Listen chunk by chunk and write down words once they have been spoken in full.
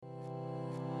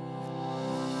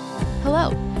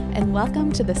Hello, and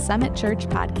welcome to the Summit Church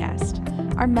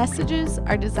podcast. Our messages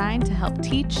are designed to help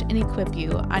teach and equip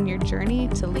you on your journey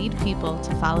to lead people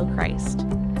to follow Christ.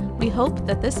 We hope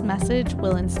that this message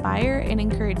will inspire and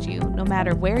encourage you no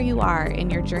matter where you are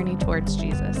in your journey towards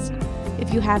Jesus.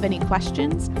 If you have any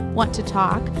questions, want to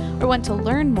talk, or want to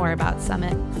learn more about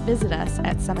Summit, visit us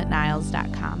at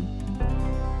summitniles.com.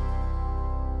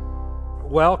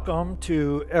 Welcome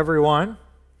to everyone.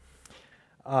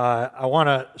 I want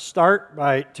to start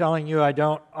by telling you I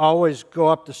don't always go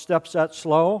up the steps that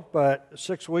slow, but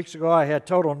 6 weeks ago I had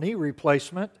total knee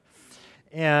replacement,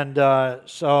 and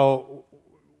so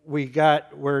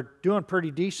we're doing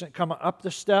pretty decent coming up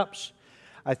the steps.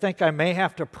 I think I may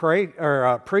have to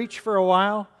preach for a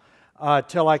while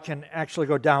till I can actually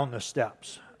go down the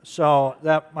steps. So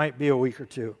that might be a week or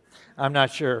two. I'm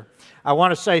not sure. I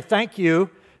want to say thank you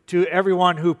to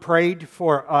everyone who prayed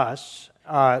for us.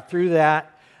 Through that,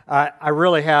 I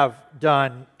really have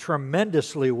done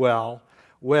tremendously well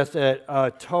with it.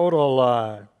 A total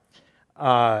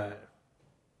lack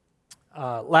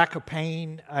of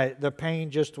pain. The pain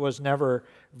just was never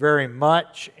very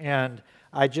much, and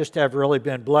I just have really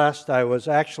been blessed. I was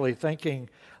actually thinking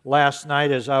last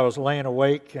night as I was laying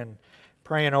awake and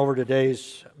praying over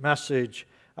today's message,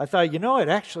 I thought, it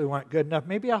actually went good enough.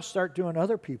 Maybe I'll start doing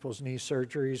other people's knee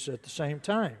surgeries at the same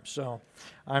time. So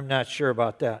I'm not sure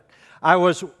about that. I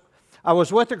was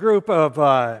with a group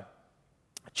of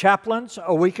chaplains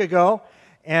a week ago,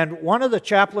 and one of the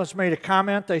chaplains made a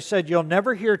comment. They said, "You'll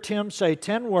never hear Tim say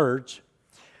 10 words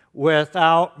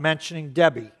without mentioning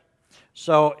Debbie."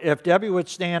 So if Debbie would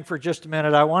stand for just a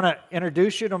minute, I want to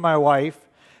introduce you to my wife.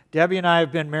 Debbie and I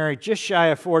have been married just shy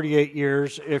of 48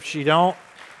 years. If she don't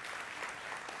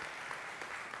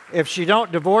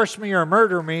divorce me or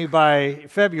murder me by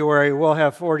February, we'll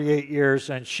have 48 years,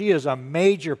 and she is a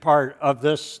major part of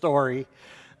this story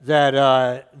that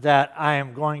I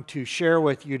am going to share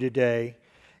with you today.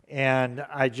 And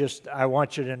I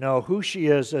want you to know who she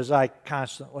is, as I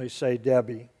constantly say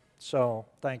Debbie. So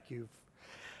thank you.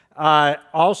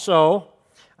 Also,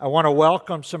 I want to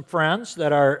welcome some friends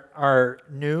that are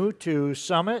new to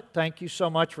Summit. Thank you so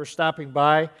much for stopping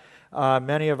by.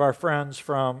 Many of our friends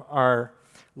from our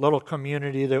little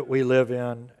community that we live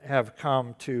in have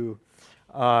come to,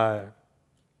 hear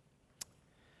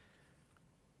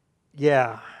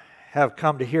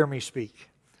me speak.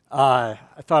 I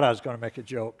thought I was going to make a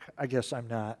joke. I guess I'm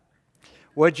not.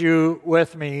 Would you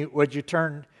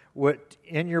turn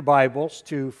in your Bibles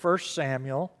to 1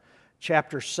 Samuel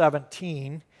chapter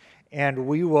 17, and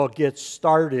we will get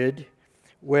started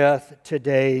with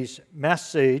today's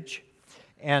message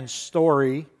and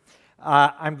story.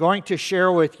 I'm going to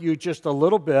share with you just a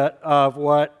little bit of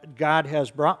what God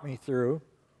has brought me through.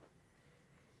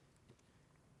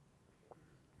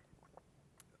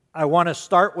 I want to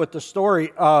start with the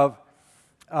story of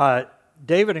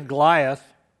David and Goliath.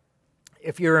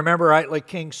 If you remember rightly,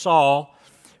 King Saul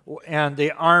and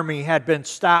the army had been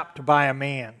stopped by a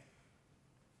man.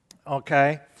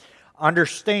 Okay?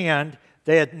 Understand,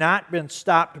 they had not been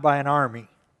stopped by an army.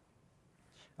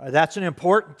 That's an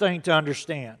important thing to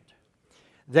understand.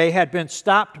 They had been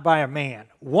stopped by a man.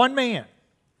 One man.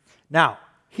 Now,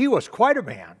 he was quite a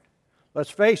man.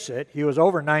 Let's face it, he was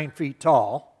over 9 feet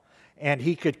tall, and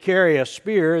he could carry a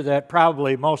spear that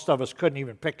probably most of us couldn't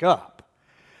even pick up.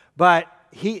 But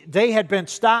they had been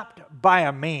stopped by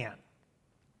a man.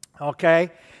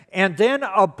 Okay? And then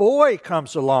a boy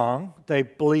comes along. They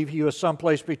believe he was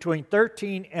someplace between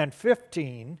 13 and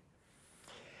 15.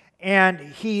 And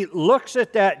he looks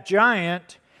at that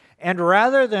giant, and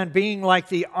rather than being like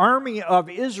the army of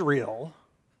Israel,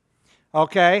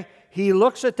 okay, he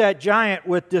looks at that giant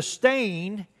with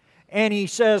disdain, and he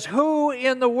says, "Who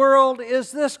in the world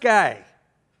is this guy?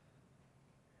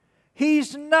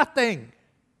 He's nothing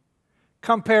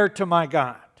compared to my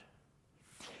God."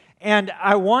 And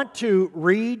I want to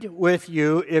read with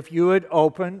you, if you would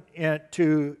open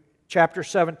to chapter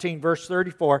 17, verse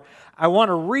 34. I want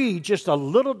to read just a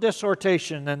little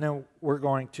dissertation, and then we're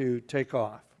going to take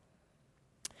off.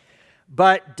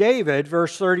 But David,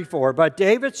 verse 34, but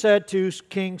David said to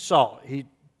King Saul,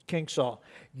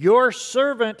 "Your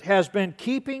servant has been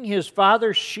keeping his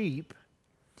father's sheep.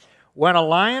 When a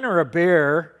lion or a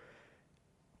bear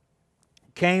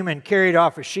came and carried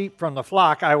off a sheep from the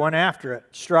flock, I went after it,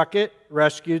 struck it,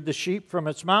 rescued the sheep from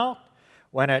its mouth.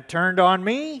 When it turned on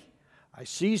me, I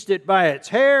seized it by its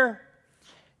hair,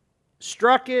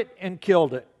 struck it, and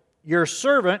killed it. Your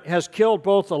servant has killed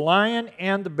both the lion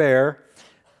and the bear.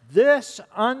 This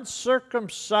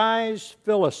uncircumcised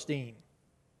Philistine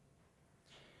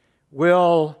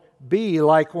will be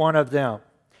like one of them,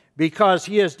 because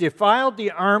he has defiled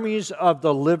the armies of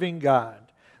the living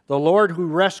God. The Lord who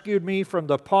rescued me from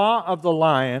the paw of the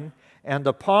lion and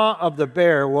the paw of the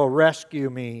bear will rescue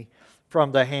me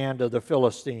from the hand of the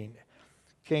Philistine.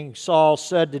 King Saul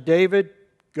said to David,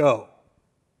 "Go,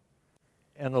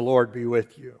 and the Lord be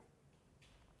with you."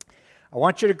 I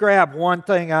want you to grab one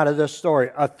thing out of this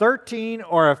story. A 13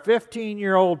 or a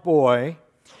 15-year-old boy,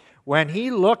 when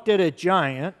he looked at a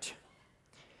giant,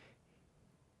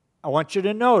 I want you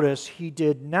to notice he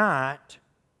did not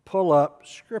pull up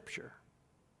Scripture.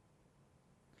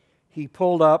 He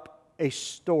pulled up a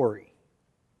story.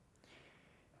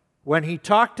 When he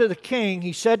talked to the king,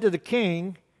 he said to the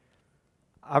king,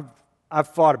 I've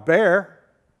fought a bear.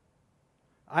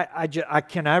 I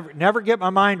can never get my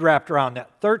mind wrapped around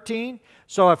that. 13?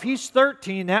 So if he's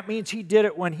 13, that means he did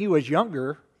it when he was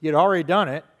younger. He had already done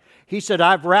it. He said,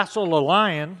 I've wrestled a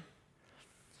lion.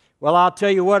 Well, I'll tell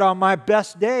you what, on my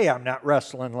best day, I'm not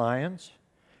wrestling lions.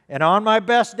 And on my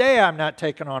best day, I'm not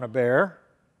taking on a bear.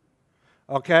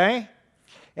 Okay?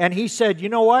 And he said, you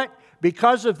know what?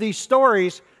 Because of these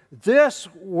stories, this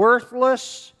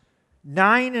worthless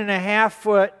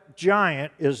 9.5-foot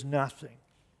giant is nothing.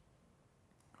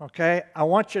 Okay? I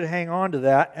want you to hang on to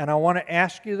that, and I want to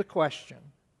ask you the question.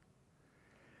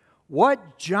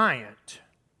 What giant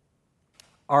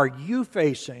are you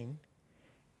facing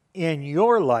in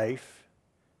your life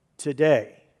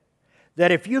today?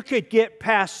 That if you could get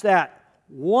past that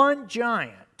one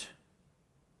giant,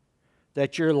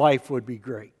 that your life would be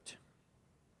great.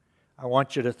 I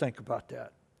want you to think about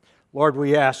that. Lord,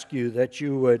 we ask you that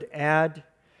you would add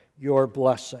your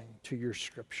blessing to your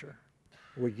Scripture.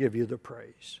 We give you the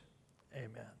praise.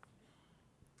 Amen.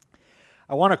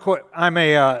 I'm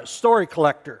a story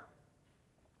collector,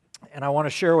 and I want to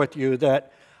share with you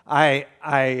that I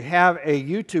have a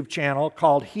YouTube channel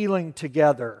called Healing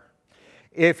Together.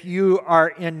 If you are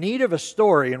in need of a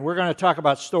story, and we're going to talk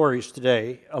about stories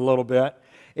today a little bit,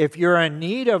 if you're in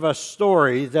need of a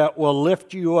story that will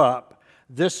lift you up,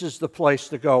 this is the place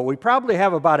to go. We probably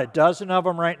have about a dozen of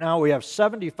them right now. We have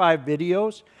 75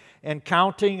 videos and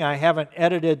counting. I haven't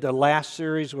edited the last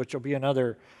series, which will be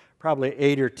another probably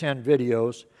 8 or 10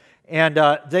 videos. And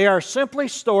they are simply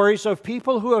stories of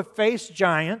people who have faced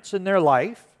giants in their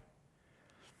life,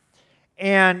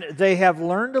 and they have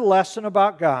learned a lesson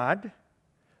about God.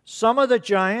 Some of the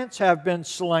giants have been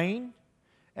slain,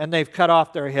 and they've cut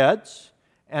off their heads,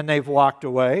 and they've walked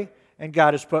away, and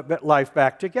God has put life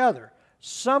back together.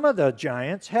 Some of the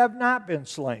giants have not been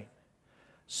slain.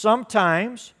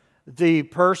 Sometimes the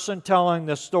person telling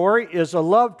the story is a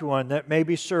loved one that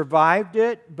maybe survived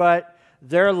it, but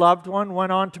their loved one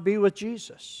went on to be with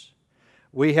Jesus.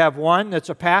 We have one that's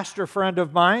a pastor friend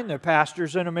of mine that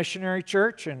pastors in a missionary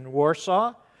church in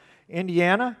Warsaw,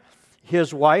 Indiana.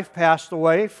 His wife passed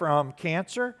away from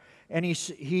cancer, and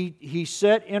he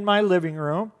sat in my living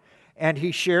room, and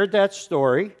he shared that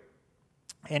story,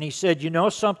 and he said, you know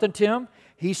something, Tim?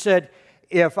 He said,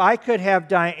 if I could have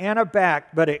Diana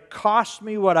back, but it cost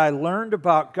me what I learned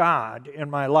about God in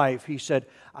my life, he said,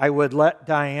 I would let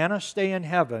Diana stay in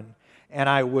heaven, and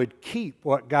I would keep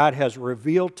what God has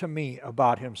revealed to me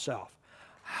about Himself.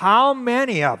 How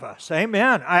many of us,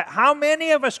 amen, how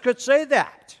many of us could say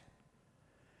that?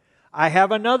 I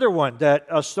have another one,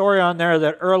 a story on there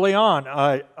that early on,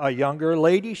 a younger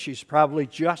lady, she's probably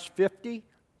just 50,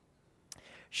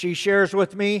 she shares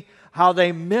with me how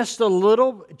they missed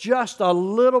just a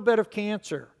little bit of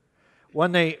cancer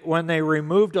when they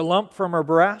removed a lump from her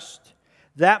breast.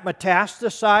 That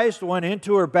metastasized, went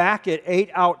into her back. It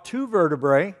ate out 2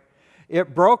 vertebrae.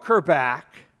 It broke her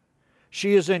back.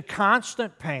 She is in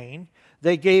constant pain.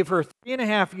 They gave her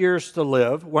 3.5 years to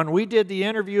live. When we did the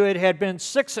interview, it had been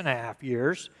 6.5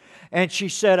 years. And she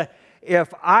said,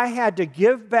 if I had to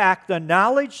give back the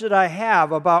knowledge that I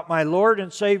have about my Lord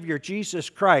and Savior Jesus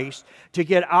Christ to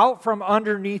get out from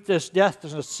underneath this death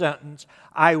sentence,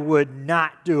 I would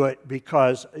not do it,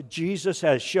 because Jesus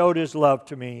has showed His love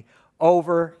to me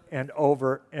over and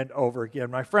over and over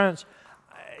again. My friends,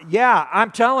 yeah,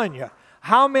 I'm telling you,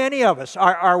 how many of us,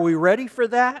 are we ready for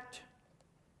that?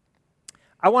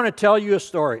 I want to tell you a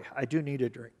story. I do need a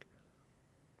drink.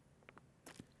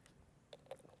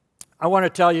 I want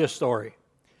to tell you a story.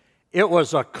 It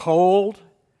was a cold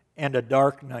and a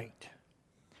dark night.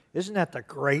 Isn't that the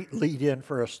great lead-in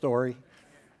for a story?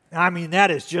 I mean, that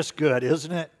is just good,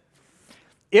 isn't it?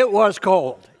 It was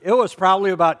cold. It was probably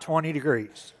about 20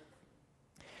 degrees.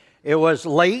 It was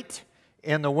late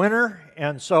in the winter,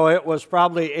 and so it was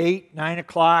probably 8, 9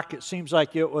 o'clock. It seems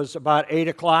like it was about 8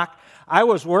 o'clock. I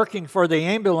was working for the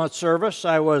ambulance service.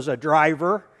 I was a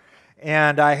driver,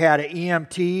 and I had an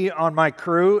EMT on my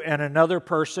crew and another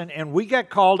person, and we got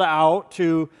called out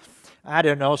to,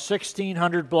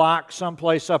 1,600 blocks,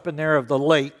 someplace up in there of the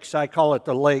lakes. I call it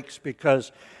the lakes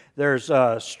because there's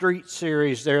a street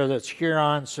series there that's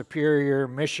Huron, Superior,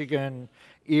 Michigan,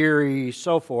 Erie,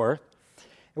 so forth.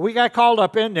 We got called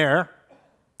up in there,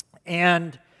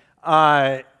 and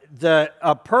a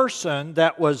person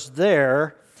that was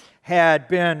there had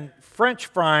been French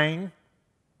frying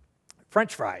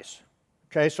French fries.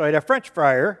 Okay, so I had a French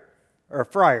fryer, or a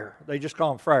fryer. They just call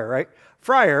them fryer, right?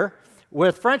 Fryer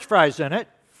with French fries in it,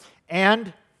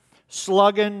 and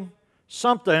slugging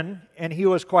something, and he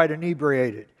was quite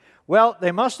inebriated. Well,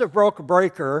 they must have broke a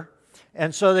breaker,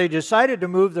 and so they decided to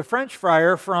move the French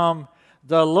fryer from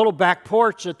the little back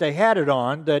porch that they had it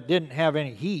on, that didn't have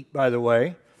any heat, by the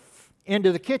way,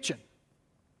 into the kitchen.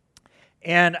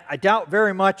 And I doubt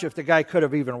very much if the guy could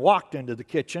have even walked into the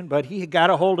kitchen, but he got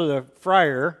a hold of the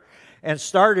fryer and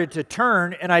started to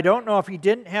turn, and I don't know if he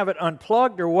didn't have it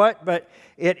unplugged or what, but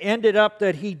it ended up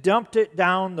that he dumped it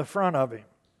down the front of him.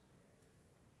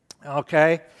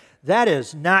 Okay? That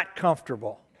is not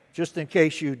comfortable. Just in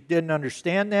case you didn't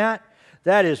understand that,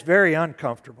 that is very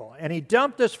uncomfortable. And he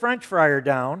dumped this French fryer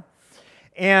down,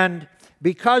 and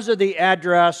because of the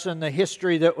address and the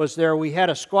history that was there, we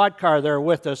had a squad car there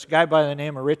with us, a guy by the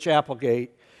name of Rich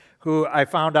Applegate, who I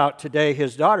found out today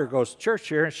his daughter goes to church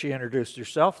here, and she introduced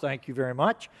herself. Thank you very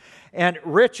much. And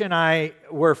Rich and I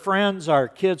were friends. Our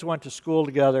kids went to school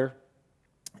together,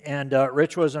 and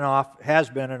Rich has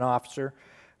been an officer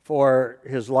for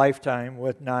his lifetime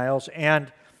with Niles,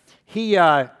 and he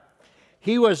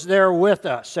was there with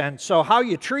us. And so how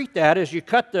you treat that is you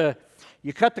cut the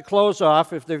clothes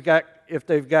off if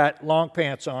they've got long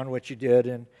pants on, which you did,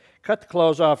 and cut the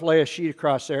clothes off, lay a sheet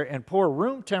across there, and pour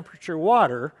room temperature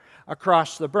water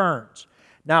across the burns.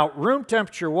 Now, room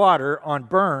temperature water on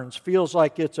burns feels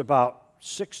like it's about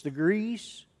 6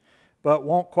 degrees, but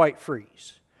won't quite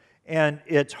freeze. And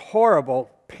it's horrible,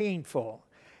 painful.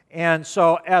 And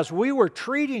so as we were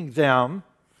treating him,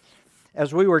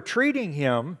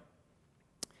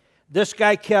 this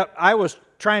guy I was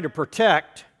trying to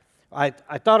protect, I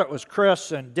thought it was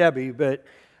Chris and Debbie, but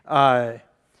I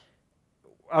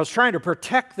was trying to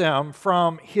protect them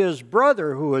from his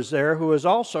brother who was there, who was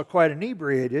also quite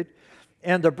inebriated,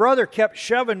 and the brother kept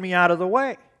shoving me out of the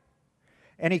way.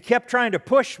 And he kept trying to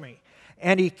push me.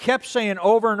 And he kept saying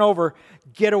over and over,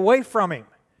 get away from him.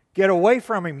 Get away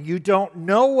from him. You don't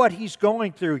know what he's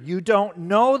going through. You don't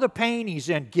know the pain he's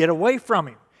in. Get away from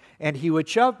him. And he would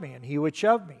shove me, and he would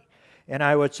shove me. And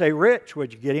I would say, Rich,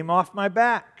 would you get him off my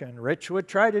back? And Rich would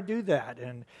try to do that.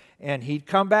 And he'd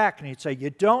come back and he'd say,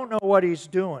 you don't know what he's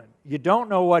doing. You don't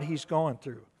know what he's going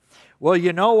through. Well,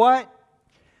 you know what?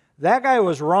 That guy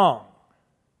was wrong.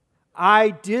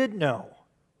 I did know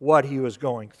what he was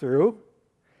going through.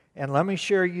 And let me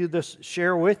share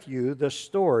with you the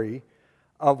story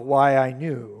of why I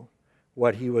knew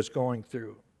what he was going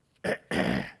through.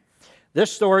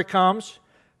 This story comes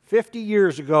 50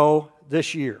 years ago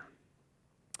this year.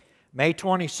 May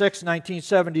 26,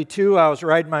 1972, I was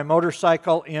riding my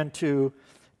motorcycle into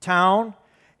town,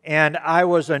 and I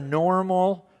was a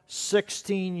normal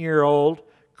 16-year-old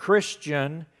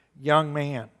Christian young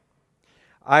man.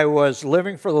 I was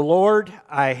living for the Lord.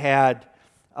 I had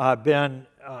I had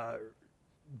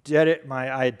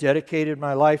dedicated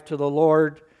my life to the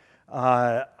Lord.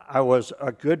 I was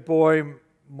a good boy,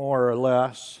 more or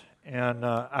less, and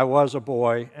I was a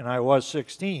boy, and I was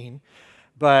 16,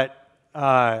 but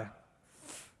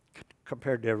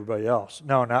compared to everybody else.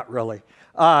 No, not really.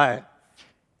 I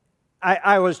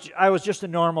was just a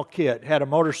normal kid. Had a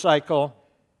motorcycle,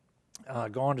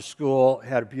 going to school,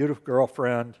 had a beautiful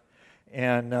girlfriend,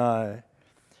 and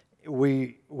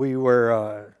we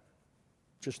were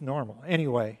just normal.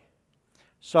 Anyway,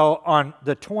 so on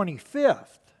the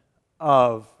 25th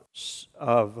of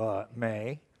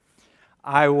May,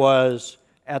 I was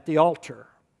at the altar,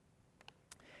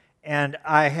 and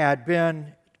I had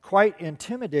been quite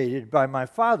intimidated by my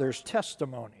father's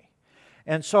testimony.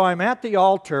 And so I'm at the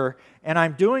altar, and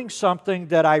I'm doing something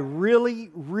that I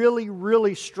really, really,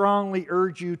 really strongly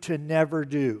urge you to never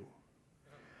do.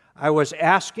 I was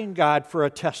asking God for a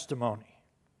testimony.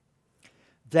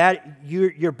 That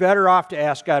you're better off to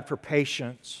ask God for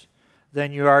patience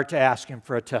than you are to ask Him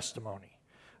for a testimony.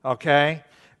 Okay?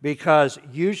 Because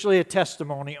usually a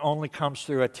testimony only comes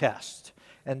through a test.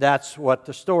 And that's what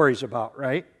the story's about,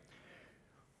 right?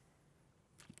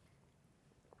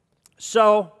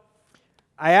 So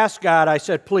I asked God, I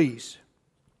said, please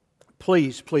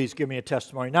give me a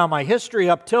testimony. Now, my history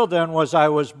up till then was I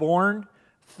was born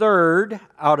third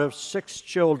out of 6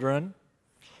 children.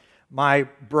 My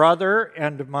brother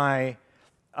and my,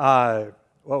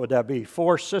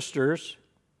 4 sisters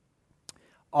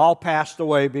all passed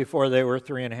away before they were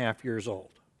 3.5 years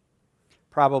old.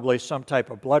 Probably some type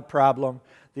of blood problem.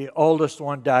 The oldest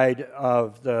one died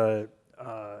of the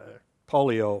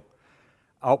polio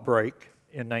outbreak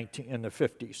in the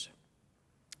 50s.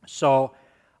 So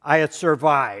I had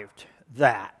survived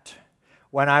that.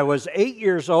 When I was 8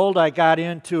 years old, I got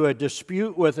into a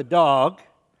dispute with a dog,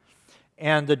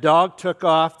 and the dog took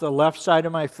off the left side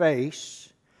of my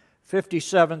face,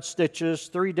 57 stitches,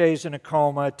 3 days in a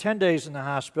coma, 10 days in the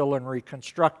hospital, and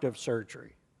reconstructive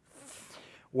surgery.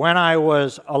 When I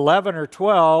was 11 or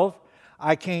 12,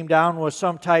 I came down with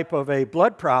some type of a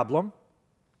blood problem,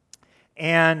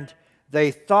 and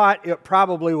they thought it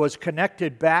probably was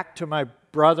connected back to my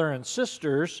brother and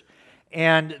sisters,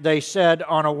 and they said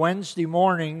on a Wednesday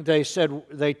morning,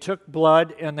 they took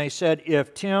blood, and they said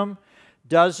if Tim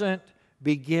doesn't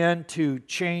begin to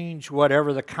change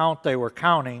whatever the count they were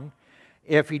counting,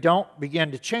 if he don't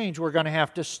begin to change, we're going to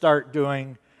have to start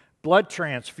doing blood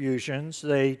transfusions.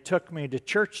 They took me to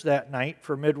church that night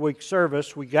for midweek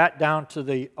service. We got down to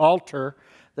the altar.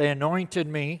 They anointed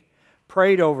me,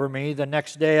 prayed over me. The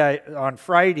next day, on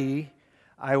Friday,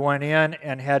 I went in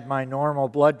and had my normal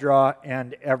blood draw,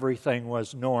 and everything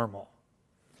was normal.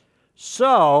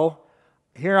 So,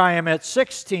 here I am at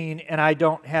 16, and I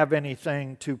don't have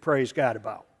anything to praise God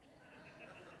about.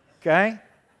 Okay?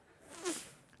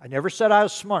 I never said I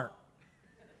was smart.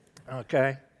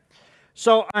 Okay?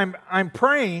 So I'm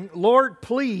praying, Lord,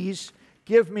 please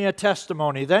give me a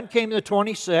testimony. Then came the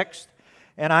 26th,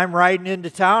 and I'm riding into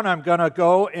town. I'm going to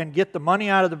go and get the money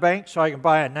out of the bank so I can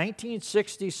buy a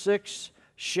 1966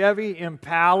 Chevy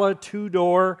Impala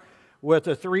 2-door with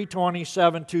a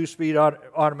 327 2-speed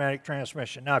automatic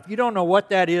transmission. Now, if you don't know what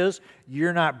that is,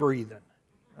 you're not breathing,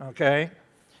 okay?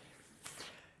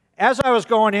 As I was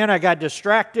going in, I got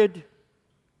distracted,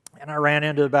 and I ran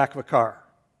into the back of a car.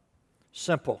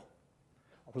 Simple.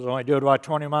 I was only doing about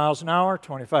 20 miles an hour,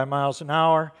 25 miles an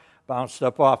hour, bounced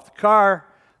up off the car,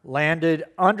 landed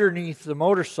underneath the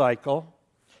motorcycle,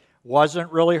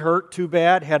 wasn't really hurt too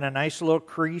bad, had a nice little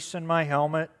crease in my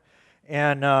helmet,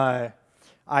 and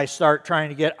I start trying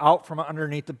to get out from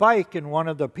underneath the bike, and one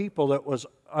of the people that was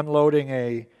unloading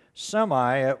a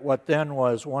semi at what then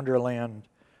was Wonderland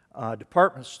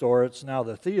department store, it's now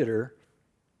the theater,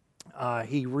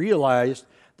 he realized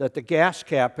that the gas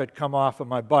cap had come off of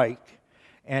my bike,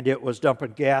 and it was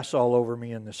dumping gas all over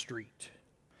me in the street.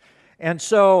 And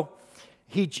so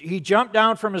he jumped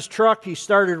down from his truck, he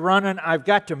started running. I've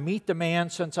got to meet the man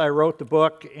since I wrote the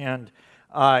book, and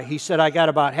he said, I got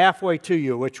about halfway to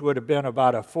you, which would have been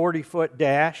about a 40-foot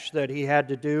dash that he had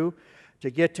to do to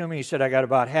get to me. He said, I got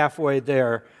about halfway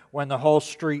there when the whole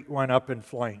street went up in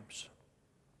flames.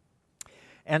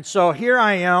 And so here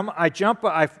I am. I jump.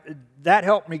 That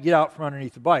helped me get out from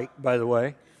underneath the bike, by the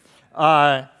way.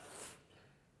 I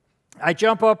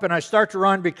jump up and I start to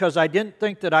run because I didn't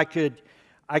think that I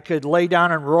could lay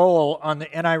down and roll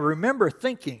and I remember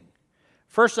thinking,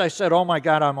 first I said, oh my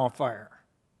God, I'm on fire.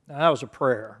 Now, that was a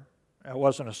prayer. That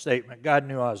wasn't a statement. God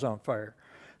knew I was on fire.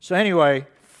 So anyway,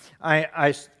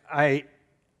 I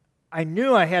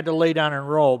knew I had to lay down and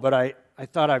roll, but I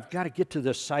thought I've got to get to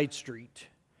this side street.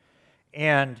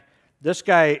 And this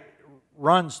guy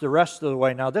runs the rest of the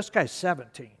way. Now, this guy's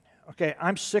 17. Okay,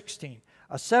 I'm 16.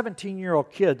 A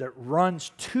 17-year-old kid that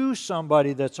runs to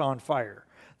somebody that's on fire.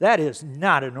 That is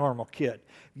not a normal kid.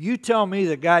 You tell me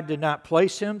that God did not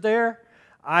place him there,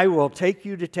 I will take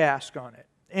you to task on it.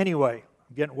 Anyway,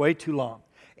 I'm getting way too long.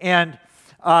 And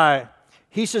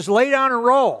he says, lay down and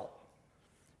roll.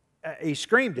 He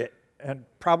screamed it, and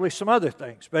probably some other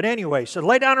things. But anyway, he said,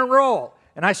 lay down and roll.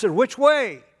 And I said, which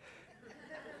way?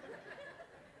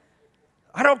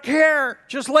 I don't care.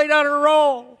 Just lay down and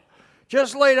roll.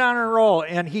 Just lay down and roll.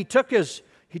 And he took his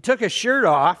shirt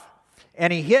off,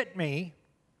 and he hit me.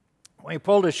 When he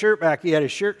pulled his shirt back, he had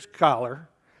his shirt collar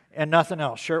and nothing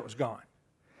else. Shirt was gone.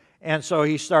 And so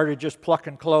he started just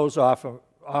plucking clothes off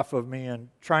of me and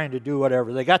trying to do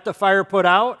whatever. They got the fire put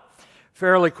out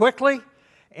fairly quickly,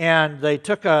 and they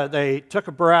took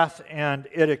a breath, and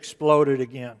it exploded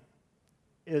again.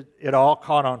 It all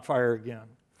caught on fire again.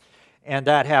 And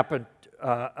that happened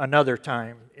another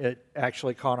time. It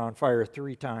actually caught on fire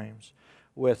 3 times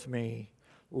with me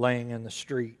laying in the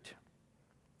street.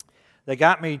 They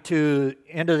got me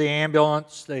into the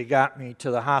ambulance. They got me to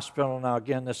the hospital. Now,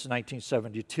 again, this is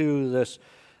 1972.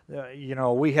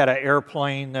 We had an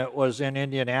airplane that was in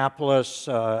Indianapolis,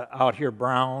 out here,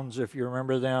 Browns, if you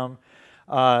remember them.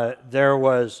 There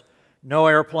was no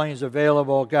airplanes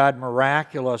available. God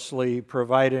miraculously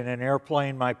provided an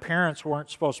airplane. My parents weren't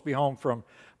supposed to be home from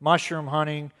mushroom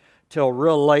hunting till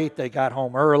real late. They got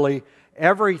home early.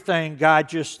 Everything, God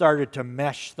just started to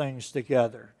mesh things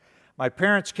together. My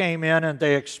parents came in and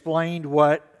they explained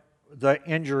what the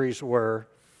injuries were.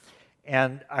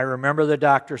 And I remember the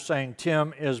doctor saying,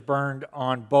 Tim is burned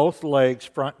on both legs,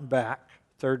 front and back,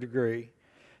 3rd degree.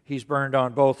 He's burned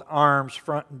on both arms,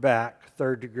 front and back,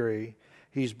 3rd degree.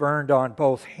 He's burned on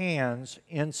both hands,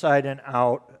 inside and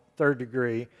out, 3rd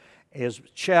degree. His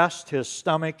chest, his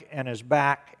stomach, and his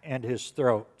back and his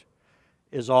throat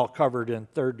is all covered in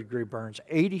 3rd degree burns.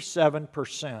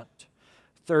 87%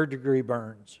 3rd degree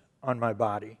burns on my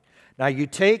body. Now you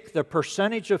take the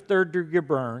percentage of 3rd degree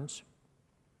burns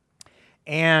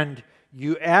and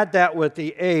you add that with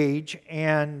the age,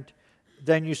 and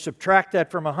then you subtract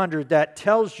that from 100, that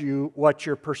tells you what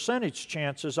your percentage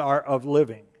chances are of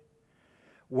living.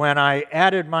 When I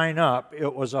added mine up,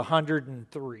 it was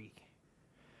 103.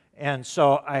 And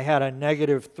so I had a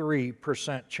negative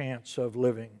 3% chance of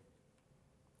living.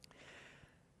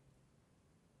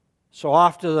 So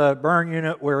off to the burn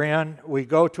unit we're in. We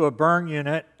go to a burn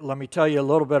unit. Let me tell you a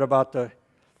little bit about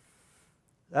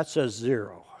that says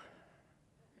 0.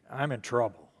 I'm in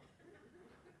trouble.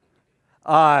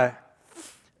 The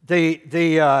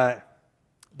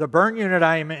burn unit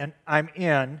I'm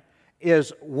in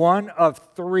is one of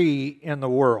 3 in the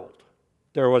world.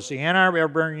 There was the Ann Arbor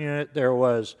burn unit, there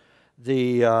was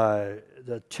the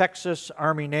Texas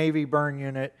Army Navy burn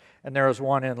unit, and there was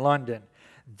one in London.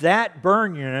 That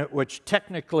burn unit, which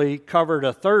technically covered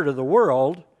 1/3 of the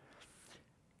world,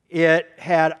 it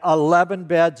had 11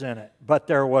 beds in it, but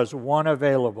there was one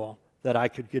available that I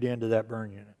could get into that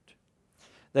burn unit.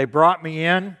 They brought me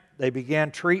in, they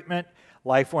began treatment.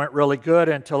 Life went really good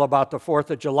until about the 4th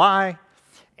of July.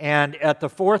 And over the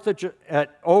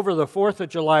 4th of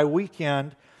July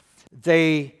weekend,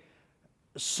 they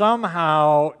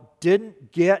somehow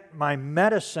didn't get my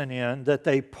medicine in that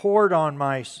they poured on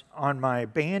my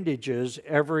bandages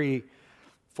every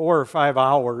 4 or 5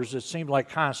 hours. It seemed like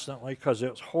constantly because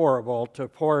it was horrible to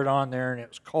pour it on there and it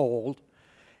was cold.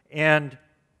 And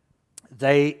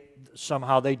they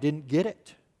didn't get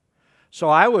it. So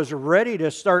I was ready to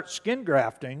start skin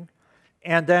grafting.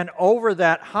 And then over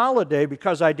that holiday,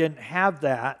 because I didn't have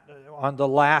that, on the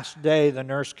last day the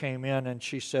nurse came in and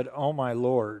she said, "Oh my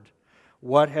Lord,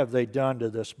 what have they done to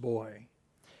this boy?"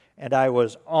 And I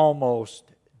was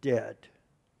almost dead.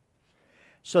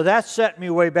 So that set me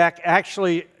way back.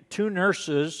 Actually, 2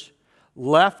 nurses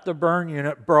left the burn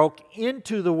unit, broke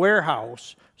into the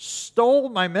warehouse, stole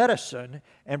my medicine,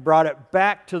 and brought it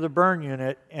back to the burn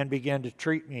unit and began to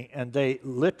treat me. And they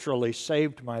literally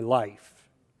saved my life.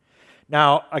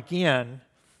 Now, again,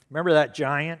 remember that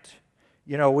giant?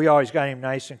 You know, we always got him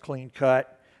nice and clean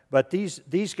cut. But these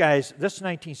guys, this is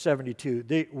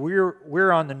 1972.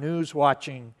 We're on the news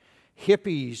watching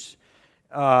hippies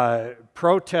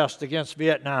protest against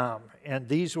Vietnam. And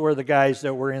these were the guys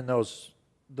that were in those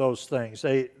things.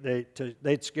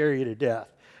 They'd scare you to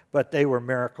death. But they were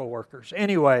miracle workers.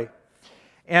 Anyway,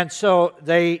 and so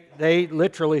they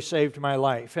literally saved my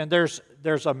life. And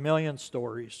there's a million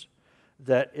stories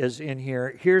that is in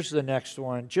here. Here's the next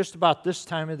one. Just about this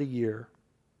time of the year,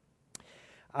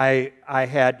 I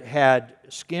had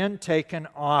skin taken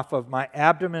off of my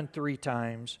abdomen 3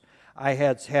 times. I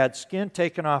had skin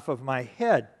taken off of my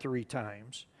head 3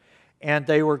 times. And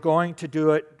they were going to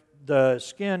do it, the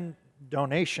skin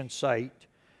donation site,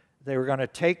 they were going to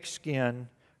take skin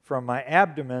from my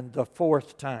abdomen the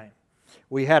 4th time.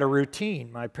 We had a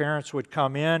routine. My parents would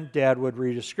come in, Dad would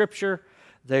read a scripture,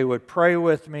 they would pray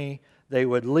with me, they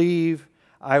would leave.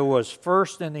 I was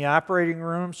first in the operating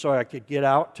room so I could get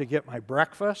out to get my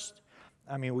breakfast.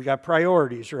 I mean, we got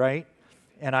priorities, right?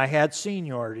 And I had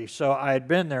seniority, so I had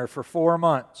been there for 4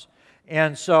 months.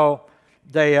 And so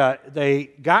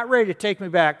they got ready to take me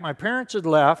back. My parents had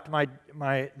left.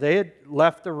 They had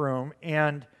left the room,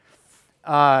 and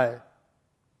all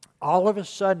of a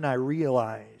sudden I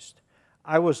realized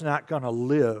I was not going to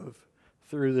live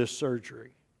through this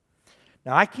surgery.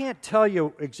 Now, I can't tell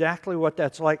you exactly what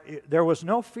that's like. There was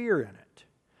no fear in it.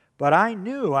 But I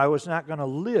knew I was not going to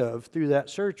live through that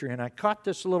surgery. And I caught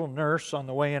this little nurse on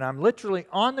the way in. I'm literally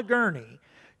on the gurney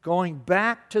going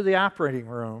back to the operating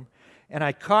room. And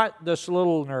I caught this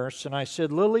little nurse and I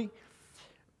said, "Lily,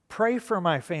 pray for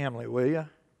my family, will you?"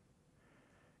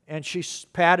 And she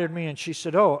patted me and she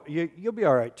said, "Oh, you'll be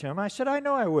all right, Tim." I said, "I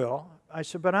know I will." I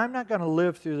said, "But I'm not going to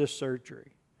live through this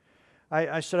surgery."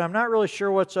 I said, "I'm not really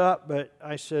sure what's up, but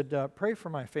I said, pray for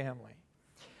my family."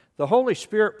 The Holy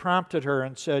Spirit prompted her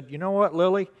and said, you know what,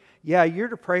 Lily? Yeah, you're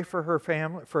to pray for her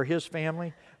family, for his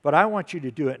family, but I want you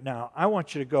to do it now. I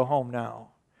want you to go home now,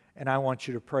 and I want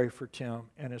you to pray for Tim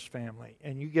and his family.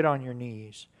 And you get on your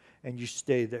knees, and you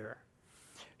stay there.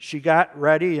 She got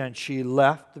ready, and she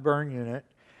left the burn unit,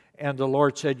 and the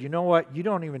Lord said, you know what? You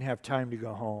don't even have time to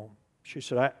go home. She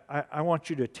said, I want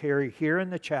you to tarry here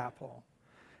in the chapel.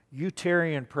 You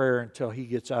tarry in prayer until he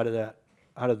gets out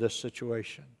of this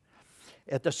situation.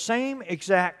 At the same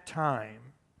exact time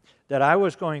that I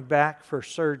was going back for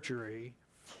surgery,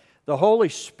 the Holy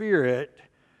Spirit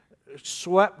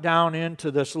swept down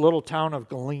into this little town of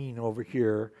Galean over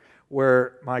here,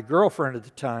 where my girlfriend at the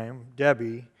time,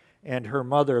 Debbie, and her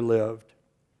mother lived.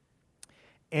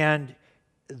 And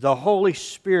the Holy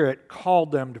Spirit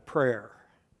called them to prayer.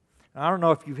 I don't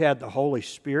know if you've had the Holy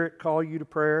Spirit call you to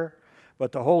prayer,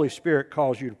 but the Holy Spirit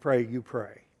calls you to pray, you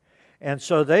pray. And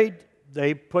so they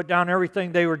put down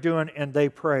everything they were doing and they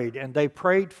prayed. And they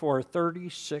prayed for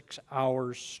 36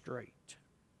 hours straight.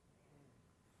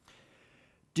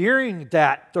 During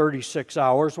that 36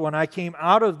 hours, when I came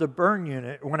out of the burn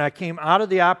unit, when I came out of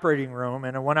the operating room,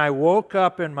 and when I woke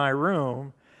up in my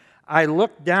room, I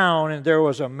looked down and there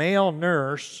was a male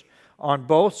nurse on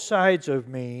both sides of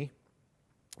me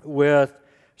with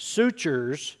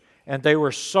sutures, and they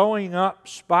were sewing up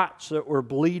spots that were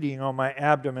bleeding on my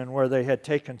abdomen where they had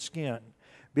taken skin,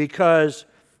 because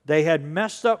they had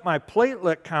messed up my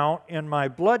platelet count in my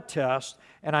blood test,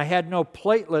 and I had no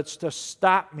platelets to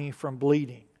stop me from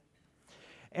bleeding.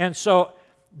 And so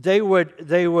they would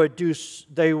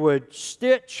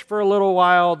stitch for a little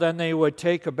while, then they would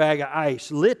take a bag of ice,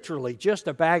 literally just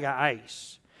a bag of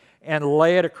ice, and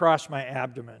lay it across my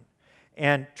abdomen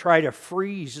and try to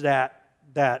freeze that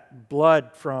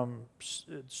blood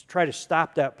try to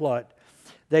stop that blood.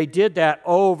 They did that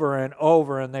over and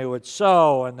over, and they would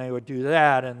sew, and they would do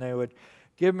that, and they would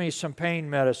give me some pain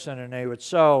medicine, and they would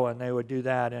sew, and they would do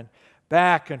that, and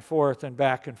back and forth and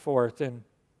back and forth. And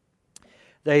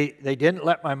they didn't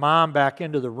let my mom back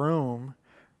into the room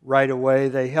right away.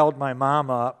 They held my mom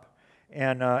up,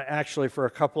 and actually for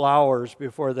a couple hours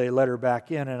before they let her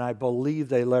back in, and I believe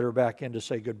they let her back in to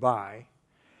say goodbye.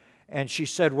 And she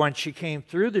said when she came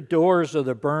through the doors of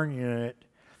the burn unit,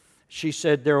 she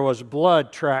said there was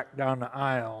blood tracked down the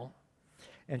aisle.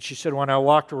 And she said when I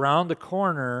walked around the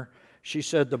corner, she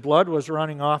said the blood was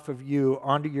running off of you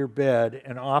onto your bed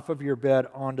and off of your bed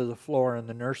onto the floor, and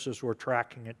the nurses were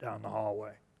tracking it down the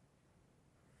hallway.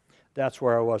 That's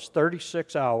where I was.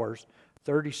 36 hours,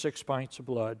 36 pints of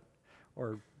blood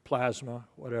or plasma,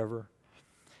 whatever.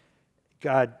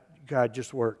 God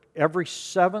just worked. Every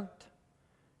seventh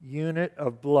unit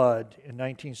of blood in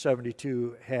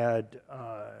 1972 had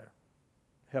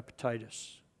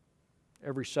hepatitis.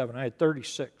 Every 7. I had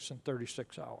 36 in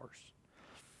 36 hours.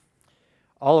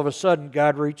 All of a sudden,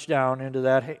 God reached down into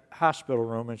that hospital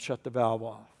room and shut the valve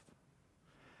off.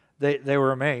 They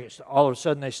were amazed. All of a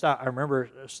sudden, they stopped. I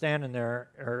remember standing there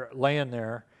or laying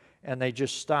there, and they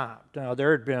just stopped. Now,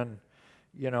 there had been,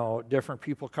 different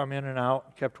people come in and out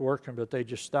and kept working, but they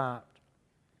just stopped.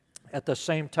 At the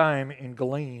same time, in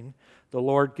Galean, the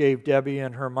Lord gave Debbie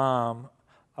and her mom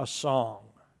a song.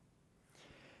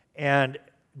 And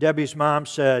Debbie's mom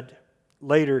said,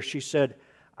 later, she said,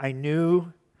 I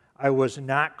knew I was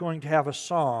not going to have a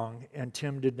song, and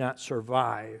Tim did not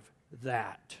survive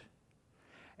that.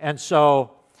 And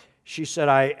so she said,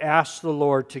 I asked the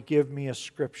Lord to give me a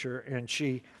scripture, and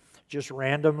she just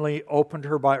randomly opened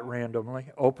her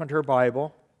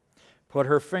Bible, put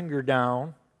her finger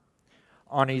down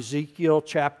on Ezekiel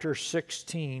chapter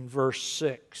 16, verse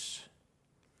 6.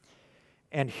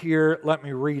 And here, let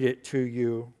me read it to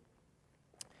you.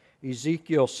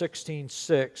 Ezekiel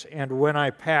 16:6, and when I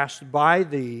passed by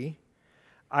thee,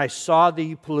 I saw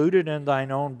thee polluted in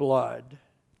thine own blood.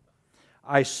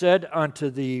 I said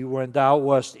unto thee, when thou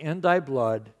wast in thy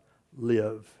blood,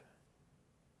 live.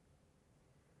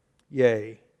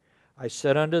 Yea, I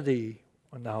said unto thee,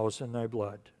 when thou wast in thy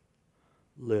blood,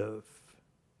 live.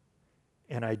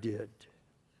 And I did.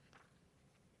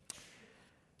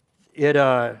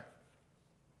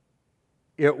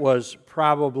 It was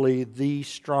probably the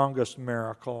strongest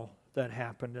miracle that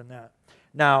happened in that.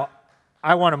 Now,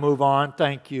 I want to move on.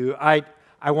 Thank you. I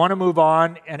want to move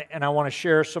on, and I want to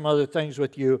share some other things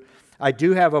with you. I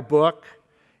do have a book,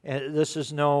 and this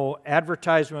is no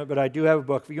advertisement, but I do have a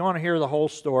book. If you want to hear the whole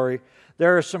story,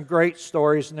 there are some great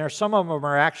stories, and some of them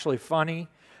are actually funny.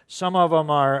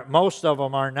 Most of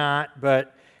them are not,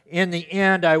 but in the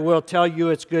end, I will tell you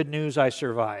it's good news I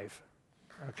survive.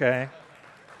 Okay?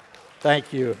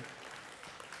 Thank you.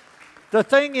 The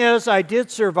thing is, I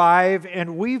did survive,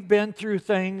 and we've been through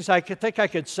things. I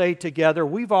could say together,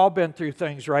 we've all been through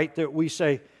things, right, that we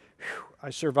say, I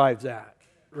survived that,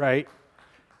 right?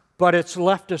 But it's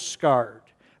left us scarred.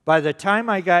 By the time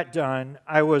I got done,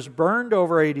 I was burned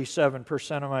over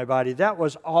 87% of my body. That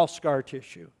was all scar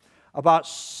tissue. About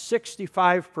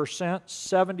 65%,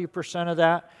 70% of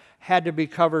that had to be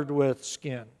covered with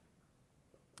skin.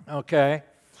 Okay?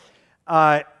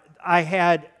 I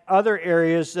had other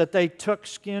areas that they took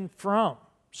skin from.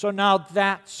 So now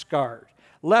that's scarred.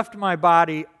 Left my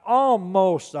body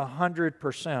almost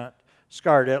 100%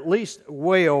 scarred, at least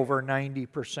way over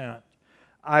 90%.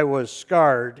 I was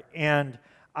scarred, and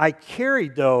I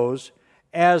carried those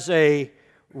as a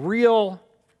real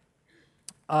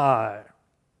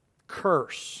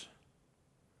curse.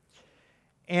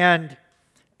 And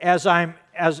as I'm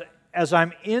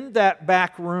in that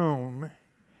back room,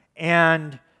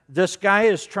 and this guy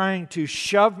is trying to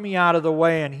shove me out of the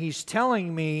way, and he's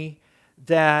telling me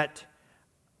that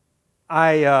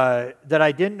I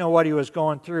didn't know what he was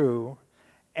going through.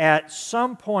 At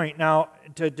some point, now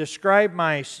to describe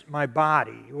my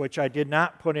body, which I did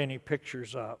not put any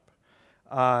pictures up,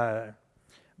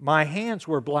 my hands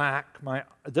were black.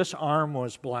 This arm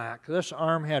was black. This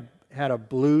arm had a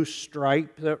blue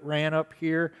stripe that ran up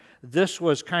here. This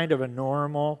was kind of a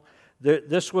normal.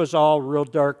 This was all real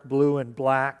dark blue and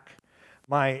black.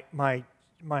 My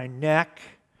neck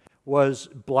was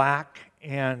black,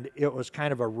 and it was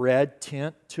kind of a red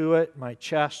tint to it. My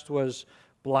chest was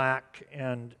black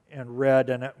and red,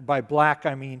 and by black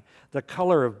I mean the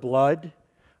color of blood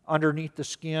underneath the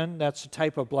skin. That's the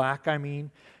type of black I mean.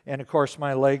 And of course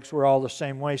my legs were all the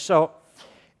same way. So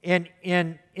in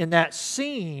that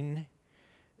scene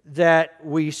that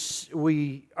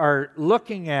we are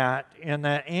looking at in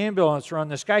that ambulance run,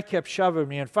 this guy kept shoving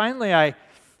me, and finally I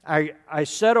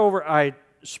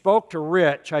spoke to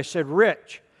Rich. I said,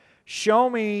 Rich,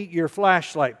 show me your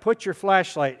flashlight. Put your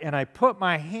flashlight. And I put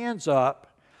my hands up,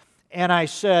 and I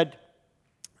said,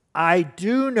 I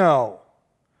do know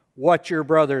what your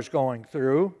brother's going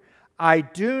through. I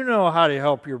do know how to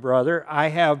help your brother. I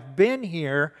have been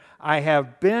here. I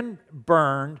have been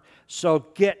burned. So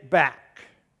get back.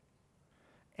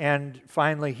 And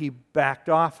finally, he backed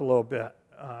off a little bit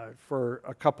for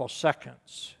a couple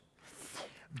seconds.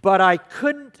 But I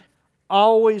couldn't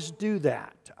always do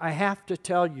that. I have to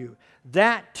tell you,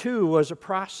 that too was a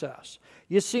process.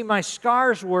 You see, my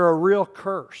scars were a real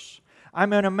curse. I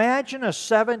mean, imagine a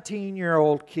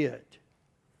 17-year-old kid.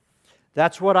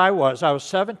 That's what I was. I was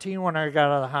 17 when I got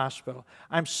out of the hospital.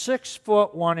 I'm 6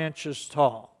 foot 1 inches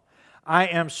tall. I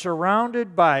am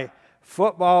surrounded by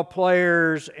football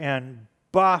players and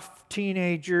buff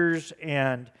teenagers,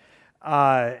 and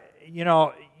you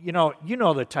know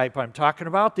the type I'm talking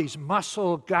about. These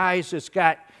muscle guys that's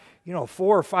got 4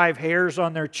 or 5 hairs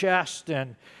on their chest,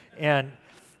 and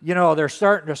they're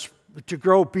starting to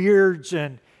grow beards,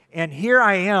 and here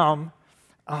I am,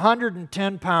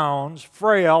 110 pounds,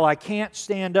 frail. I can't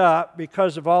stand up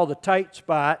because of all the tight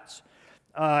spots.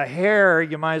 Hair,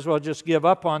 you might as well just give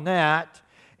up on that.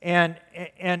 And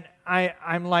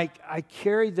I'm like, I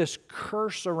carry this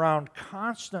curse around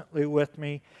constantly with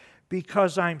me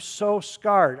because I'm so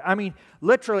scarred. I mean,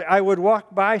 literally, I would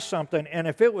walk by something, and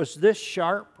if it was this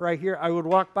sharp right here, I would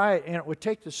walk by it, and it would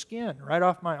take the skin right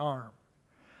off my arm.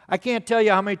 I can't tell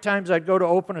you how many times I'd go to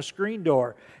open a screen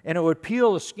door, and it would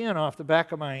peel the skin off the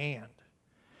back of my hand.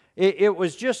 It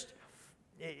was just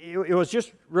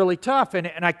really tough, and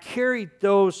I carried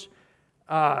those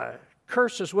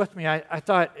curses with me. I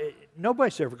thought,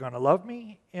 nobody's ever going to love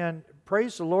me, and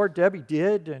praise the Lord, Debbie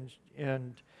did,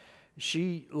 and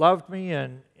she loved me,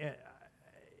 and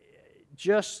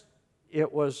just,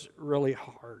 it was really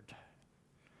hard.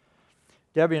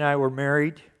 Debbie and I were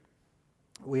married.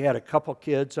 We had a couple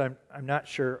kids. I'm not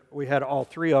sure we had all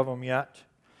 3 of them yet.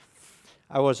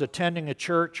 I was attending a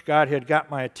church. God had got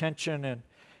my attention,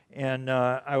 and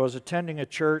I was attending a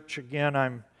church. Again,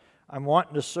 I'm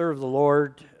wanting to serve the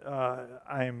Lord.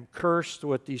 I'm cursed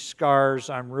with these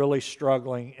scars. I'm really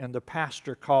struggling, and the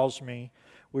pastor calls me.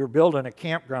 We were building a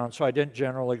campground, so I didn't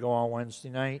generally go on Wednesday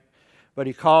night. But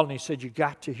he called and he said, you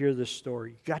got to hear this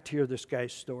story. You got to hear this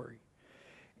guy's story.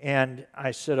 And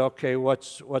I said, okay,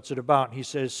 what's it about? And he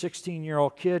says,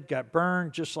 16-year-old kid got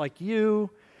burned just like you,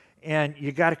 and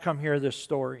you got to come hear this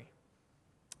story.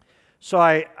 So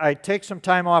I take some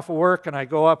time off of work, and I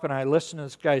go up and I listen to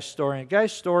this guy's story. And the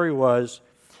guy's story was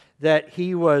that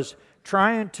he was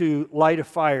trying to light a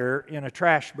fire in a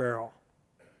trash barrel.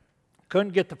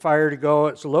 Couldn't get the fire to go.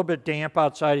 It's a little bit damp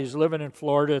outside. He's living in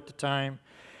Florida at the time.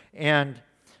 And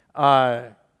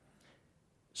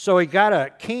so he got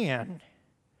a can,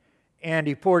 and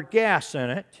he poured gas in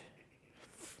it,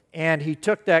 and he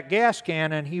took that gas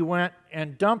can and he went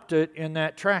and dumped it in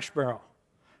that trash barrel.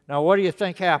 Now, what do you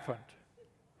think happened?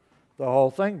 The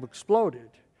whole thing exploded.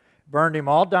 Burned him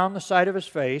all down the side of his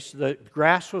face. The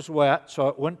grass was wet, so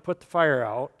it wouldn't put the fire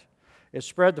out. It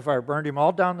spread the fire, burned him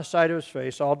all down the side of his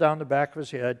face, all down the back of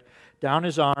his head, down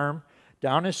his arm,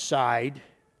 down his side,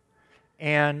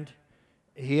 and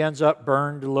he ends up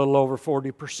burned a little over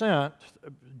 40%,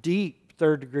 deep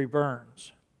third-degree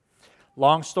burns.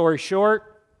 Long story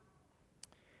short,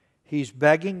 he's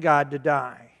begging God to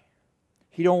die.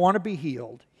 He don't want to be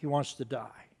healed. He wants to die.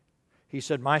 He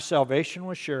said, my salvation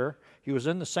was sure. He was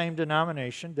in the same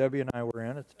denomination Debbie and I were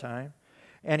in at the time.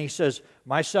 And he says,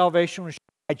 my salvation was sure.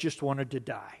 I just wanted to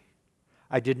die.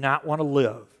 I did not want to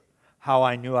live how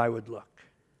I knew I would look.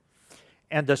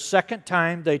 And the second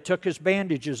time they took his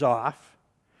bandages off,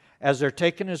 as they're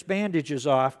taking his bandages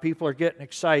off, people are getting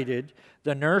excited.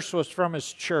 The nurse was from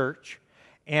his church,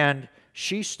 and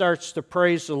she starts to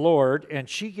praise the Lord, and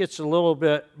she gets a little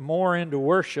bit more into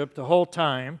worship the whole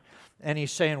time. And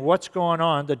he's saying, what's going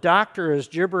on? The doctor is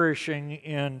gibberishing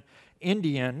in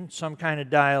Indian, some kind of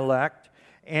dialect,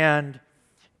 and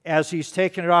as he's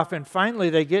taking it off, and finally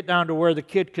they get down to where the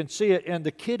kid can see it, and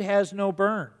the kid has no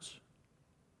burns.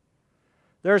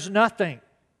 There's nothing.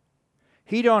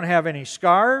 He don't have any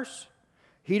scars.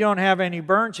 He don't have any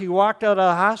burns. He walked out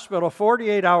of the hospital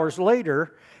 48 hours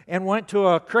later and went to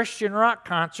a Christian rock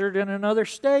concert in another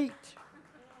state.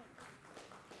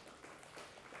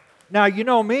 Now, you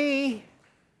know me.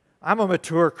 I'm a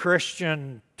mature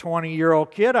Christian 20-year-old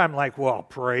kid. I'm like, well,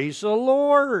 praise the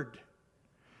Lord.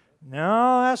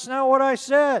 No, that's not what I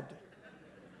said.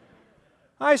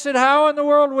 I said, how in the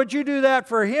world would you do that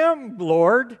for him,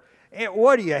 Lord?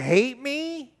 What, do you hate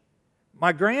me?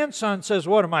 My grandson says,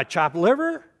 what, am I, chopped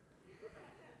liver?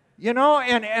 You know,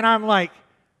 and I'm like,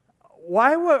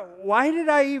 why did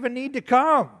I even need to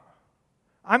come?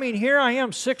 I mean, here I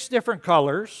am, 6 different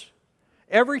colors.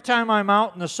 Every time I'm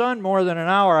out in the sun more than an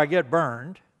hour, I get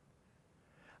burned.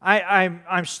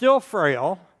 I'm still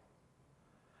frail.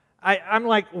 I'm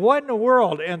like, what in the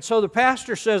world? And so the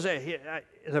pastor says at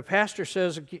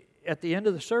the end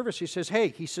of the service, he says, hey,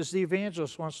 he says, the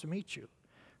evangelist wants to meet you.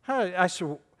 I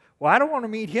said, well, I don't want to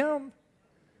meet him.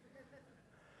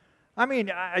 I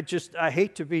mean, I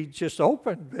hate to be just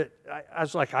open, but I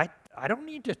was like, I don't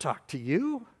need to talk to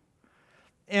you.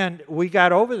 And we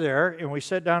got over there, and we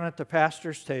sat down at the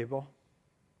pastor's table,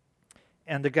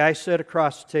 and the guy sat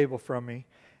across the table from me,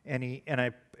 and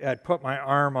I had put my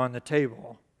arm on the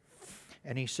table,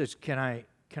 and he says, can I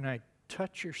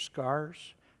touch your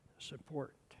scars?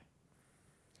 Support.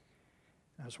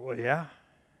 I said, well, yeah.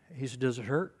 He said, does it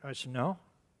hurt? I said, no.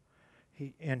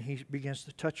 He begins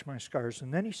to touch my scars,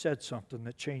 and then he said something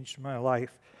that changed my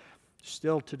life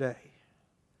still today.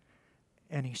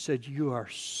 And he said, you are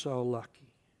so lucky.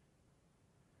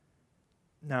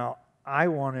 Now, I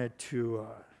wanted to,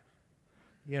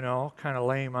 kind of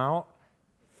lay him out.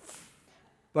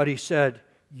 But he said,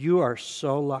 you are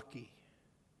so lucky.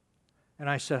 And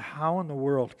I said, how in the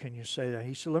world can you say that?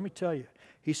 He said, let me tell you.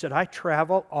 He said, I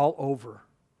travel all over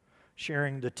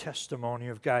sharing the testimony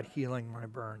of God healing my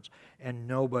burns, and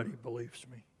nobody believes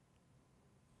me.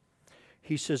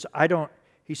 He says, I don't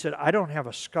have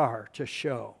a scar to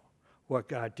show what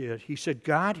God did. He said,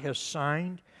 God has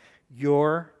signed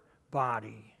your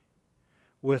body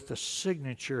with the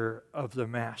signature of the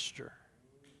Master.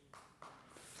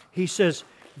 He says,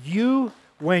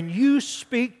 when you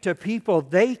speak to people,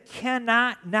 they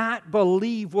cannot not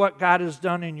believe what God has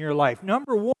done in your life.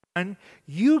 Number one,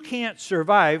 you can't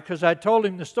survive, because I told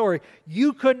him the story.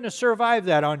 You couldn't have survived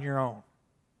that on your own.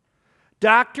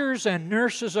 Doctors and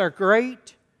nurses are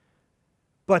great,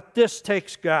 but this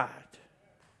takes God.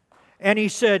 And he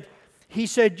said,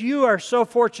 you are so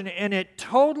fortunate, and it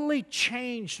totally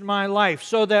changed my life,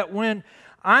 so that when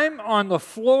I'm on the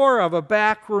floor of a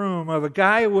back room of a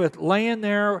guy laying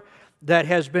there that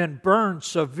has been burned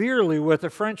severely with a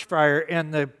French fire,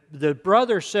 and the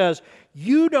brother says,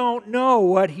 you don't know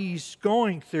what he's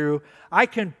going through, I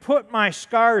can put my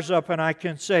scars up and I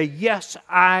can say, yes,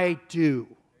 I do.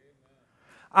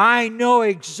 I know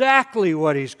exactly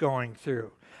what he's going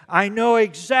through. I know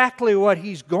exactly what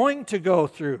he's going to go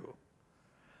through.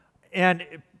 And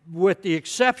with the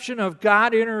exception of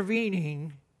God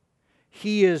intervening,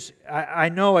 I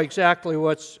know exactly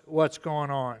what's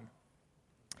going on.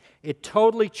 It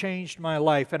totally changed my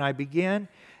life, and I began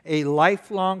a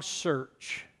lifelong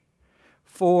search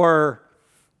for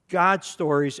God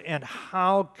stories and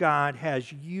how God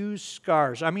has used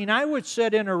scars. I mean, I would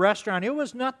sit in a restaurant. It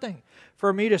was nothing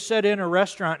for me to sit in a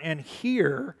restaurant and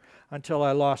hear, until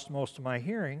I lost most of my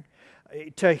hearing,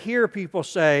 to hear people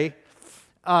say,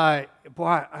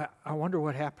 boy, I wonder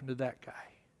what happened to that guy.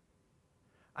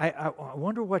 I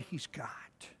wonder what he's got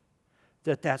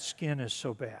that skin is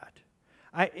so bad.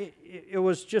 It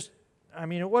was just,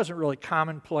 it wasn't really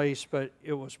commonplace, but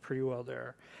it was pretty well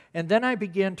there. And then I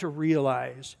began to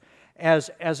realize,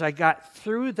 as I got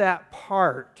through that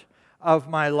part of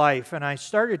my life, and I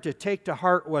started to take to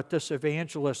heart what this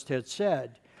evangelist had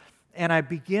said, and I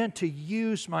began to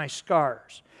use my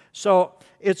scars. So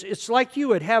it's like you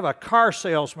would have a car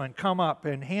salesman come up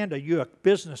and hand you a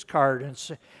business card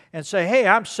and say, hey,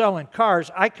 I'm selling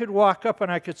cars. I could walk up and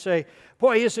I could say,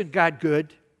 boy, isn't God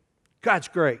good? God's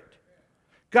great.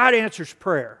 God answers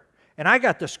prayer. And I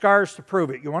got the scars to prove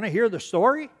it. You want to hear the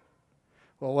story?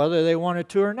 Well, whether they wanted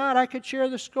to or not, I could share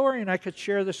the story and I could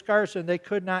share the scars, and they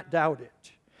could not doubt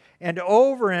it. And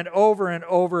over and over and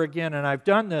over again, and I've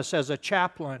done this as a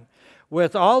chaplain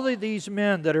with all of these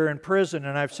men that are in prison,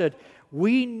 and I've said,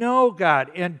 we know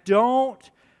God, and don't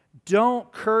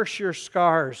curse your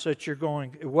scars that you're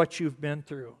going, what you've been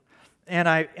through. And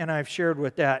I've shared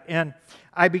with that. And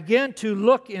I began to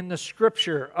look in the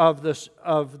Scripture of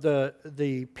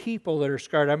the people that are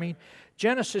scarred.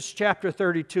 Genesis chapter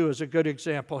 32 is a good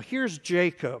example. Here's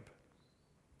Jacob.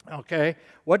 Okay,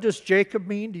 what does Jacob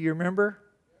mean? Do you remember?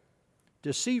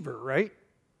 Deceiver, right?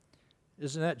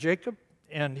 Isn't that Jacob?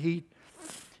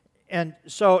 And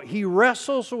so he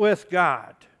wrestles with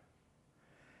God,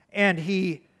 and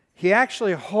he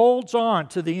actually holds on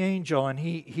to the angel, and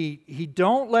he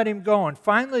don't let him go. And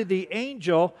finally, the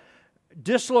angel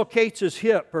dislocates his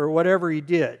hip or whatever he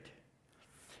did,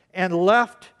 and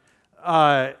left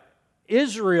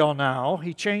Israel. Now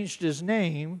he changed his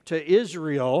name to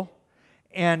Israel,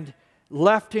 and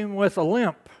left him with a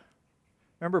limp.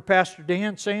 Remember Pastor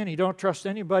Dan saying he don't trust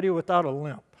anybody without a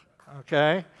limp.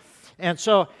 Okay. And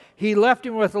so he left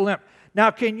him with a limp. Now,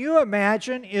 can you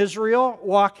imagine Israel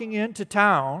walking into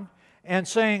town and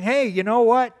saying, hey, you know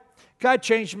what? God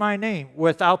changed my name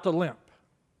without the limp.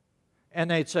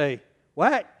 And they'd say,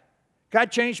 what?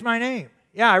 God changed my name.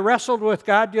 Yeah, I wrestled with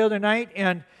God the other night,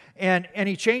 and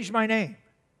he changed my name.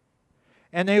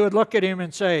 And they would look at him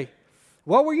and say,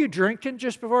 what were you drinking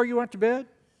just before you went to bed?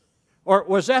 Or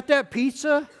was that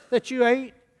pizza that you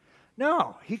ate?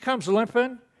 No, he comes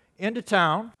limping into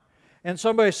town. And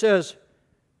somebody says,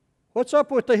 what's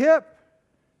up with the hip?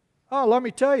 Oh, let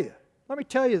me tell you. Let me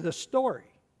tell you the story.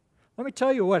 Let me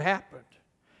tell you what happened.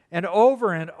 And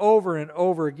over and over and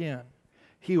over again,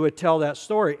 he would tell that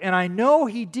story. And I know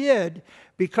he did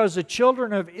because the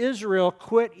children of Israel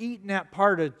quit eating that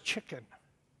part of chicken.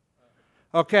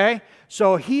 Okay?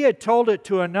 So he had told it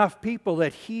to enough people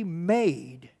that he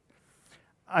made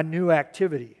a new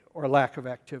activity or lack of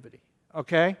activity.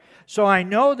 Okay? So I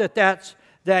know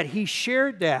that he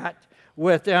shared that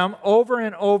with them over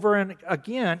and over and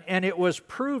again, and it was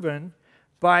proven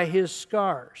by his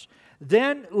scars.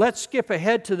 Then let's skip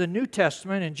ahead to the New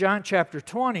Testament in John chapter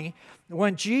 20,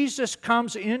 when Jesus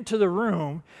comes into the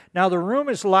room. Now the room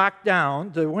is locked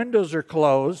down, the windows are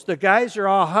closed, the guys are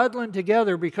all huddling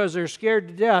together because they're scared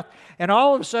to death, and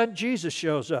all of a sudden Jesus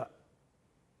shows up.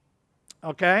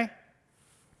 Okay?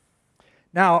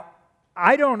 Now,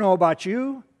 I don't know about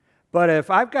you, but if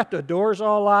I've got the doors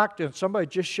all locked and somebody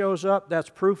just shows up, that's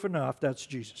proof enough that's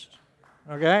Jesus.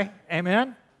 Okay?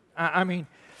 Amen?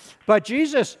 But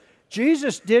Jesus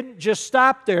didn't just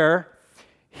stop there.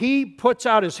 He puts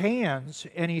out his hands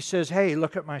and he says, hey,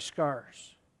 look at my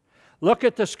scars. Look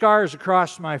at the scars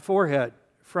across my forehead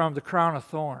from the crown of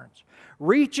thorns.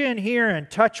 Reach in here and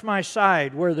touch my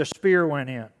side where the spear went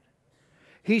in.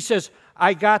 He says,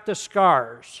 I got the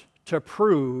scars to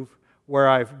prove where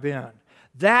I've been.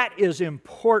 That is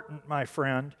important, my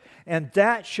friend, and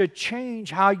that should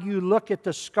change how you look at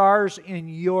the scars in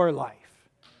your life.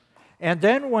 And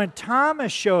then when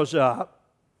Thomas shows up,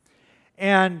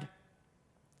 and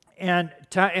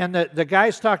the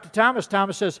guys talk to Thomas,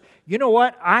 Thomas says, you know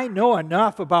what? I know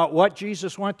enough about what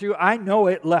Jesus went through. I know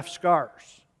it left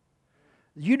scars.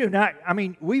 You do not,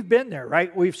 we've been there,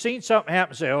 right? We've seen something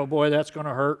happen and say, oh boy, that's going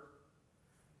to hurt.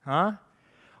 Huh?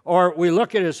 Or we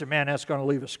look at it and say, man, that's going to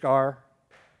leave a scar.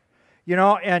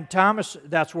 And Thomas,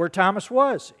 that's where Thomas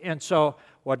was. And so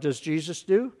what does Jesus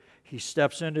do? He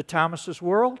steps into Thomas's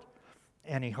world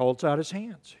and he holds out his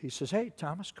hands. He says, hey,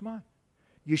 Thomas, come on.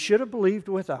 You should have believed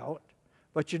without,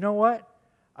 but you know what?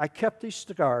 I kept these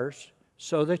scars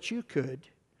so that you could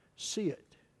see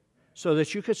it, so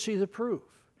that you could see the proof.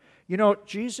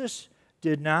 Jesus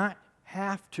did not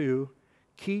have to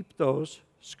keep those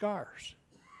scars.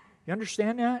 You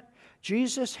understand that?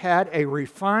 Jesus had a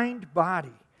refined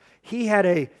body. He had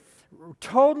a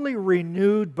totally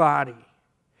renewed body.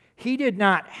 He did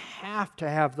not have to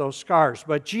have those scars.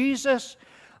 But Jesus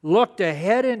looked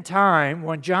ahead in time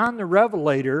when John the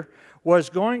Revelator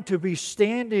was going to be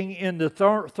standing in the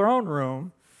throne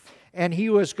room, and he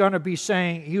was going to be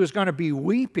saying, he was going to be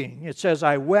weeping. It says,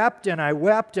 I wept and I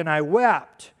wept and I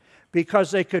wept,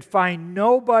 because they could find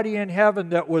nobody in heaven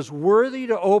that was worthy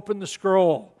to open the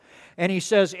scroll. And he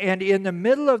says, and in the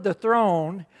middle of the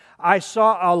throne, I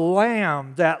saw a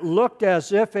lamb that looked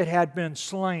as if it had been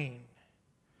slain.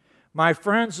 My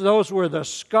friends, those were the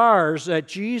scars that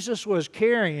Jesus was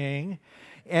carrying,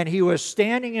 and he was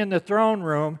standing in the throne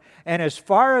room. And as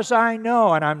far as I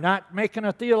know, and I'm not making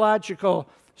a theological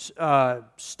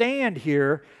stand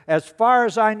here, as far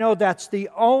as I know, that's the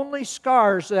only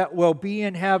scars that will be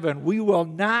in heaven. We will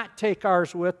not take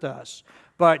ours with us.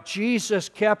 But Jesus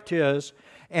kept his,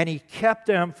 and he kept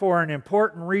them for an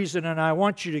important reason. And I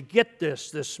want you to get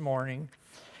this morning,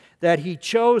 that he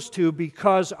chose to,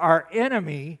 because our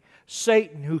enemy,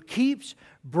 Satan, who keeps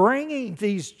bringing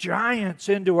these giants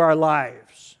into our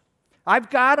lives. I've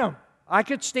got them. I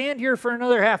could stand here for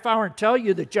another half hour and tell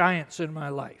you the giants in my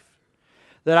life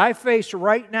that I face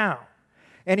right now.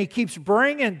 And he keeps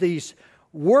bringing these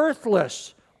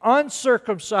worthless,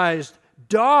 uncircumcised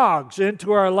dogs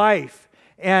into our life.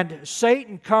 And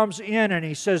Satan comes in and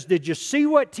he says, did you see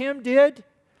what Tim did?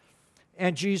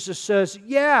 And Jesus says,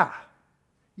 yeah,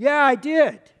 I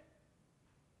did.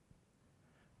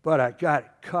 But I got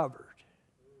it covered.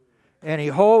 And he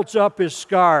holds up his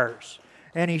scars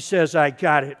and he says, I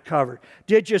got it covered.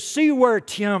 Did you see where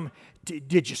Tim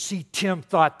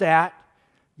thought that?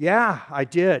 Yeah, I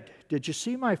did. Did you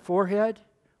see my forehead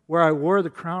where I wore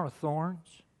the crown of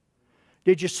thorns?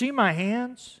 Did you see my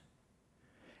hands?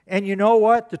 And you know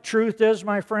what? The truth is,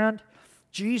 my friend,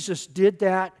 Jesus did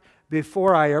that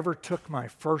before I ever took my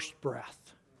first breath.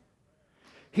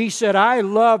 He said, I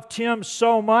love Tim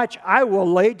so much, I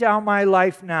will lay down my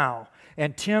life now.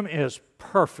 And Tim is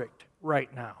perfect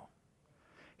right now.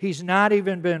 He's not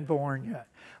even been born yet.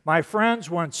 My friends,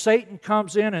 when Satan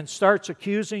comes in and starts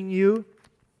accusing you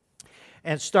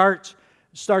and starts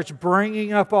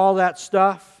bringing up all that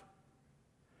stuff,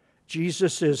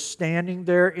 Jesus is standing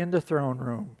there in the throne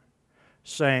room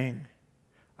saying,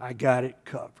 I got it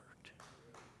covered.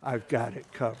 I've got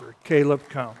it covered. Caleb,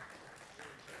 come.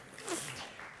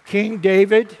 King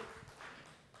David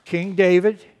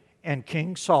and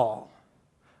King Saul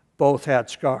both had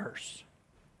scars.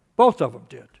 Both of them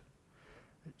did.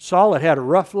 Saul had a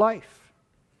rough life.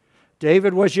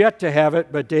 David was yet to have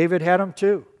it, but David had them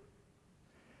too.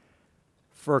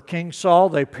 For King Saul,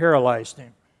 they paralyzed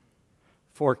him.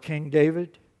 For King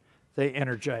David, they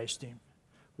energized him.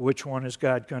 Which one is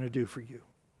God going to do for you?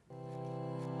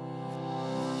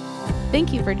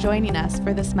 Thank you for joining us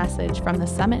for this message from the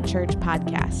Summit Church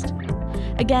podcast.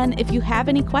 Again, if you have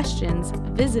any questions,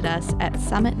 visit us at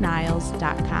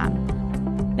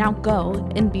summitniles.com. Now go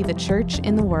and be the church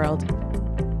in the world.